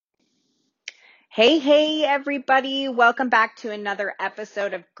Hey, everybody. Welcome back to another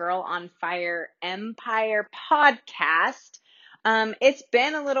episode of Girl on Fire Empire podcast. It's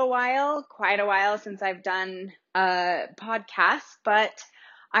been a little while, quite a while since I've done a podcast, but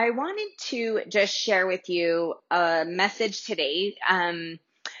I wanted to just share with you a message today,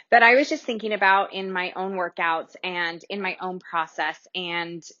 that I was just thinking about in my own workouts and in my own process,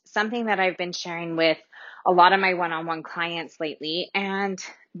 and something that I've been sharing with a lot of my one-on-one clients lately. And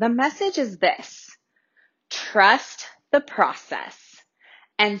the message is this: trust the process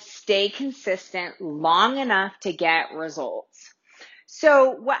and stay consistent long enough to get results.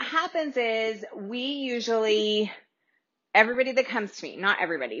 So what happens is everybody that comes to me, not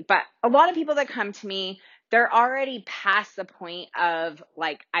everybody, but a lot of people that come to me, they're already past the point of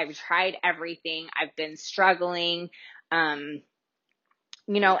like, I've tried everything, I've been struggling, and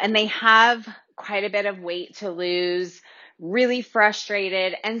they have quite a bit of weight to lose, really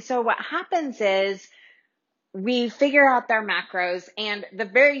frustrated. And so what happens is we figure out their macros, and the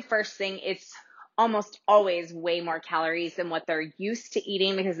very first thing, it's almost always way more calories than what they're used to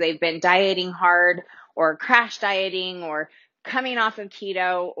eating because they've been dieting hard or crash dieting or coming off of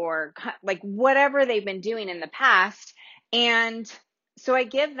keto or like whatever they've been doing in the past. And so I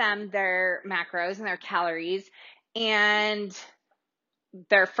give them their macros and their calories, and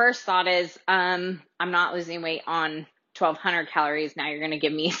their first thought is, I'm not losing weight on 1,200 calories. Now you're going to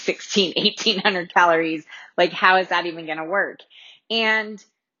give me 1,800 calories. Like, how is that even going to work? And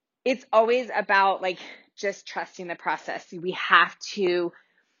it's always about like just trusting the process. We have to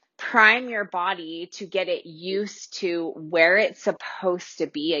prime your body to get it used to where it's supposed to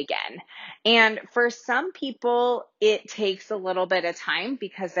be again. And for some people, it takes a little bit of time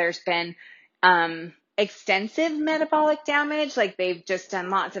because there's been, extensive metabolic damage, like they've just done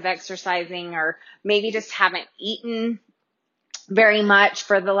lots of exercising or maybe just haven't eaten very much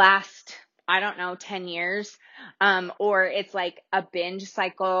for the last, 10 years. Or it's like a binge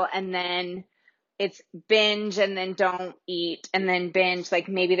cycle, and then it's binge and then don't eat and then binge. Like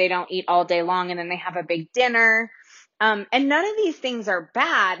maybe they don't eat all day long and then they have a big dinner. And none of these things are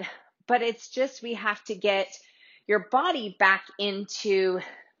bad, but it's just, we have to get your body back into,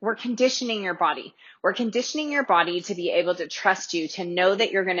 we're conditioning your body. We're conditioning your body to be able to trust you, to know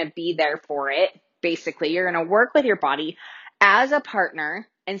that you're going to be there for it. Basically, you're going to work with your body as a partner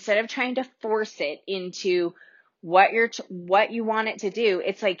instead of trying to force it into what you want it to do.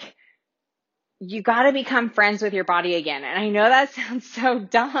 It's like, you got to become friends with your body again. And I know that sounds so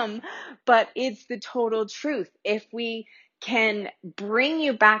dumb, but it's the total truth. If we can bring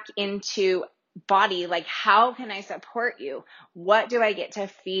you back into body, like, how can I support you? What do I get to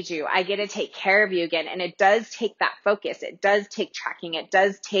feed you? I get to take care of you again. And it does take that focus. It does take tracking. It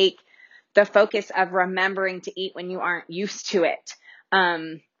does take the focus of remembering to eat when you aren't used to it.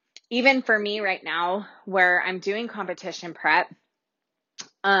 Even for me right now, where I'm doing competition prep,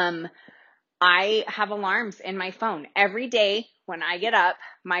 I have alarms in my phone every day when I get up,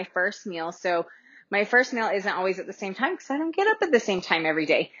 my first meal. So my first meal isn't always at the same time because I don't get up at the same time every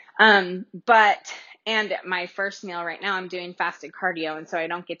day. And my first meal right now, I'm doing fasted cardio. And so I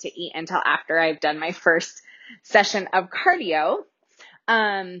don't get to eat until after I've done my first session of cardio.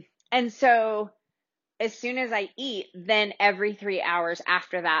 And so as soon as I eat, then every 3 hours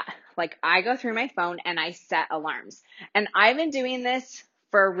after that, like, I go through my phone and I set alarms. And I've been doing this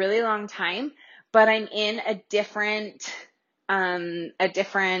for a really long time, but I'm in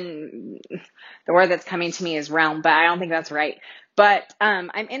the word that's coming to me is realm, but I don't think that's right. But I'm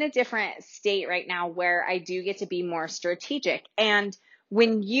in a different state right now where I do get to be more strategic. And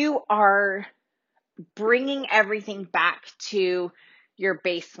when you are bringing everything back to your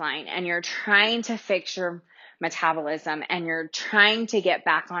baseline and you're trying to fix your metabolism and you're trying to get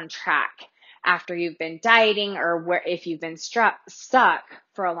back on track after you've been dieting, or if you've been stuck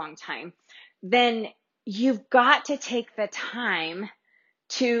for a long time, then you've got to take the time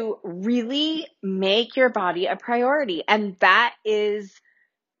to really make your body a priority. And that is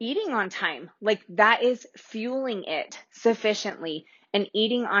eating on time. Like, that is fueling it sufficiently and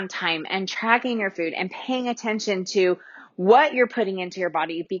eating on time and tracking your food and paying attention to what you're putting into your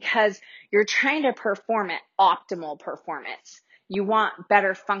body, because you're trying to perform at optimal performance. You want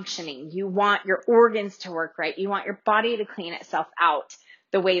better functioning. You want your organs to work right. You want your body to clean itself out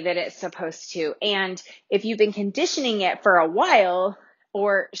the way that it's supposed to. And if you've been conditioning it for a while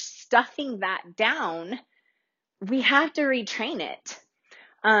or stuffing that down, we have to retrain it.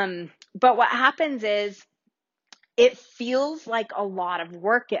 But what happens is it feels like a lot of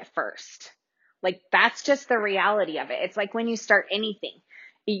work at first. Like, that's just the reality of it. It's like when you start anything,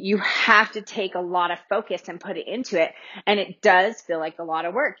 you have to take a lot of focus and put it into it. And it does feel like a lot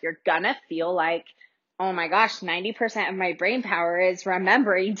of work. You're gonna feel like, oh my gosh, 90% of my brain power is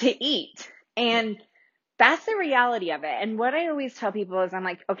remembering to eat. And that's the reality of it. And what I always tell people is I'm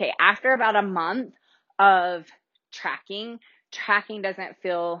like, okay, after about a month of tracking doesn't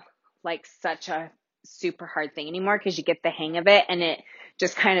feel like such a super hard thing anymore because you get the hang of it and it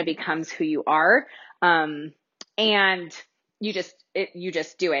just kind of becomes who you are. And you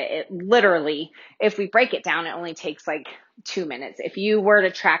just do it. It literally, if we break it down, it only takes like 2 minutes. If you were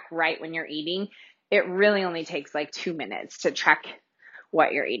to track right when you're eating, it really only takes like 2 minutes to track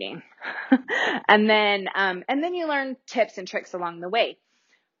what you're eating. and then you learn tips and tricks along the way.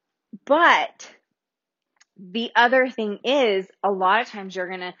 But the other thing is a lot of times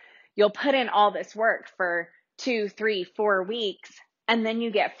you'll put in all this work for 2, 3, 4 weeks, and then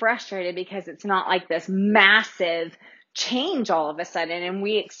you get frustrated because it's not like this massive change all of a sudden. And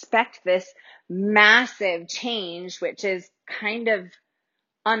we expect this massive change, which is kind of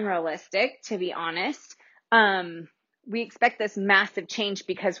unrealistic, to be honest. We expect this massive change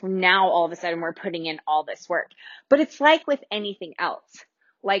because now all of a sudden we're putting in all this work. But it's like with anything else.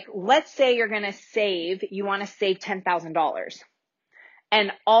 Like, let's say you want to save $10,000.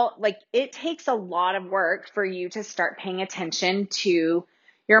 And it takes a lot of work for you to start paying attention to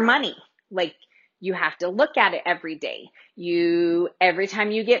your money. Like, you have to look at it every day. Every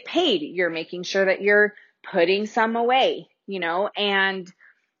time you get paid, you're making sure that you're putting some away, and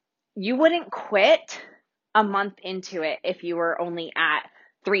you wouldn't quit a month into it if you were only at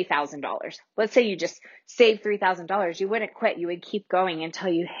 $3,000. Let's say you just saved $3,000. You wouldn't quit. You would keep going until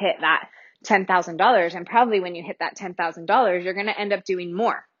you hit that $10,000. And probably when you hit that $10,000, you're going to end up doing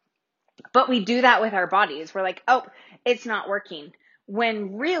more. But we do that with our bodies. We're like, oh, it's not working.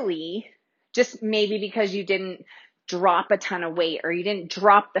 When really, just maybe because you didn't drop a ton of weight, or you didn't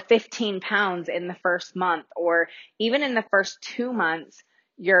drop the 15 pounds in the first month, or even in the first 2 months,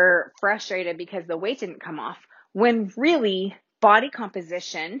 you're frustrated because the weight didn't come off. When really, body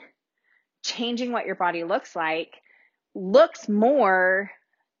composition, changing what your body looks like, looks more,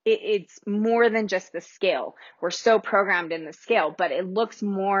 it's more than just the scale. We're so programmed in the scale, but it looks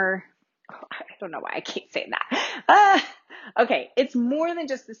more, I don't know why I keep saying that. Okay, it's more than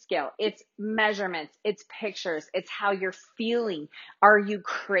just the scale. It's measurements, it's pictures, it's how you're feeling. Are you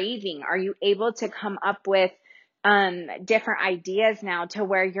craving? Are you able to come up with different ideas now to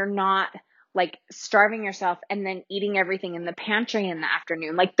where you're not like starving yourself and then eating everything in the pantry in the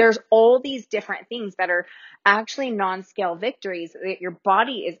afternoon? Like, there's all these different things that are actually non-scale victories that your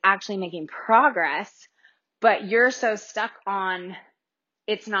body is actually making progress, but you're so stuck on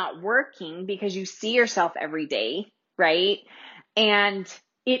it's not working because you see yourself every day, right? And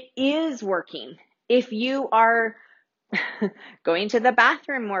it is working. If you are going to the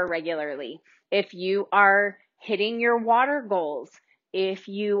bathroom more regularly, if you are hitting your water goals, if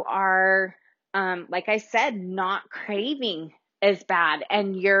you are, like I said, not craving as bad,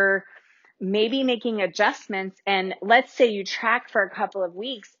 and you're maybe making adjustments, and let's say you track for a couple of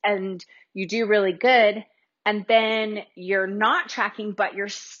weeks and you do really good, and then you're not tracking, but you're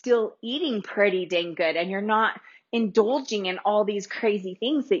still eating pretty dang good, and you're not indulging in all these crazy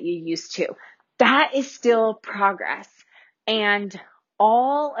things that you used to. That is still progress. And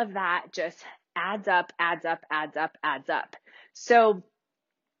all of that just adds up, adds up, adds up, adds up. So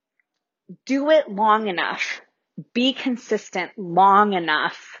do it long enough. Be consistent long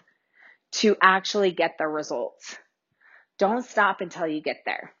enough to actually get the results. Don't stop until you get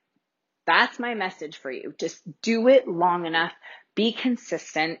there. That's my message for you. Just do it long enough. Be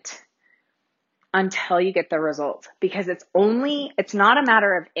consistent until you get the results, because it's not a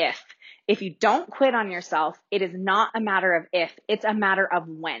matter of if. If you don't quit on yourself, it is not a matter of if, it's a matter of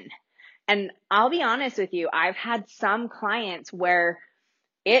when. And I'll be honest with you, I've had some clients where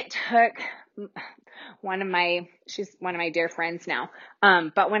it took she's one of my dear friends now.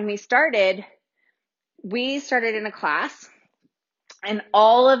 But when we started in a class, and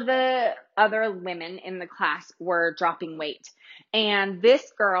all of the other women in the class were dropping weight. And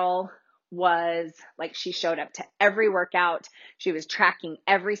this girl was like, she showed up to every workout. She was tracking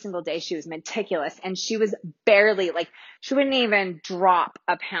every single day. She was meticulous, and she was barely, like, she wouldn't even drop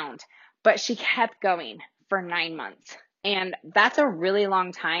a pound, but she kept going for 9 months. And that's a really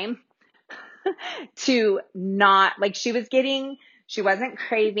long time to not, like, she wasn't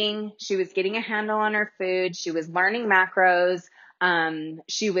craving. She was getting a handle on her food. She was learning macros.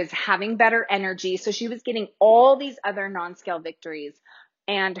 She was having better energy. So she was getting all these other non-scale victories,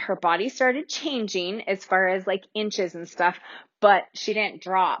 and her body started changing as far as like inches and stuff, but she didn't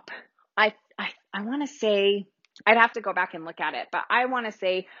drop. I want to say I'd have to go back and look at it, but I want to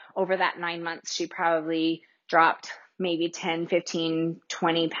say over that 9 months, she probably dropped maybe 10, 15,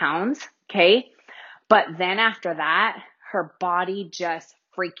 20 pounds. Okay. But then after that, her body just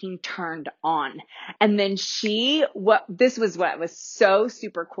freaking turned on. And then this was what was so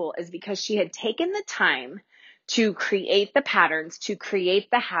super cool, is because she had taken the time to create the patterns, to create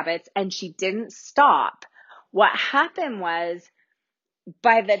the habits, and she didn't stop. What happened was,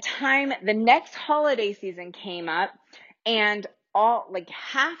 by the time the next holiday season came up, and like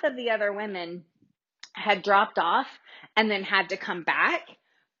half of the other women had dropped off and then had to come back,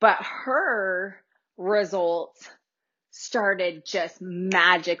 but her results started just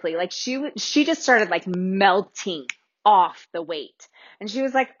magically, like she just started like melting off the weight. And she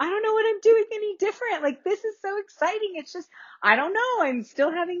was like, I don't know what I'm doing any different. Like, this is so exciting. It's just, I don't know. I'm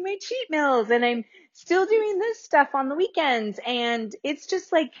still having my cheat meals and I'm still doing this stuff on the weekends. And it's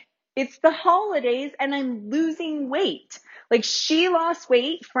just like, it's the holidays and I'm losing weight. Like, she lost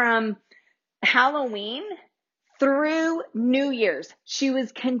weight from Halloween through New Year's. She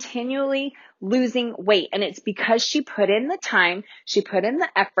was continually losing weight. And it's because she put in the time, she put in the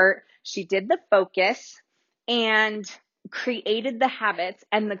effort, she did the focus and created the habits.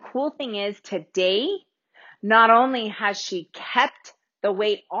 And the cool thing is, today, not only has she kept the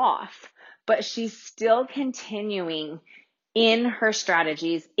weight off, but she's still continuing in her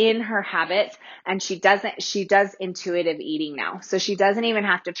strategies, in her habits, and she does intuitive eating now. So she doesn't even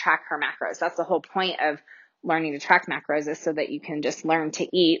have to track her macros. That's the whole point of learning to track macros, is so that you can just learn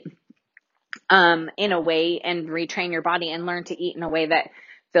to eat in a way and retrain your body and learn to eat in a way that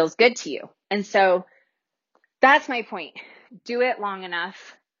feels good to you. And so that's my point. Do it long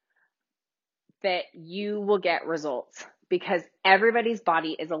enough that you will get results, because everybody's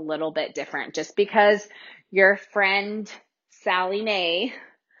body is a little bit different. Just because your friend Sally Mae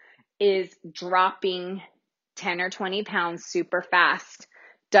is dropping 10 or 20 pounds super fast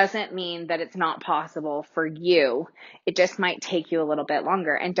doesn't mean that it's not possible for you. It just might take you a little bit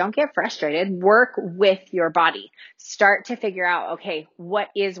longer. And don't get frustrated. Work with your body. Start to figure out, okay, what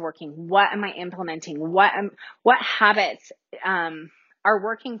is working? What am I implementing? What habits are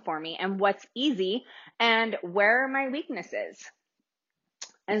working for me, and what's easy, and where are my weaknesses?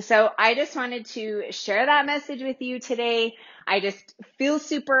 And so I just wanted to share that message with you today. I just feel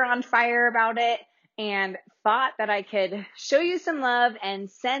super on fire about it and thought that I could show you some love and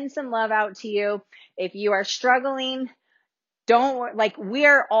send some love out to you. If you are struggling, we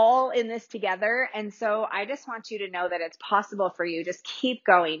are all in this together. And so I just want you to know that it's possible for you. Just keep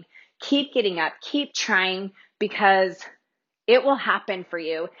going, keep getting up, keep trying, because it will happen for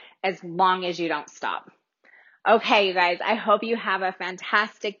you as long as you don't stop. Okay, you guys, I hope you have a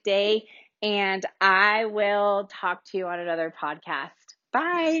fantastic day, and I will talk to you on another podcast.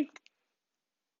 Bye.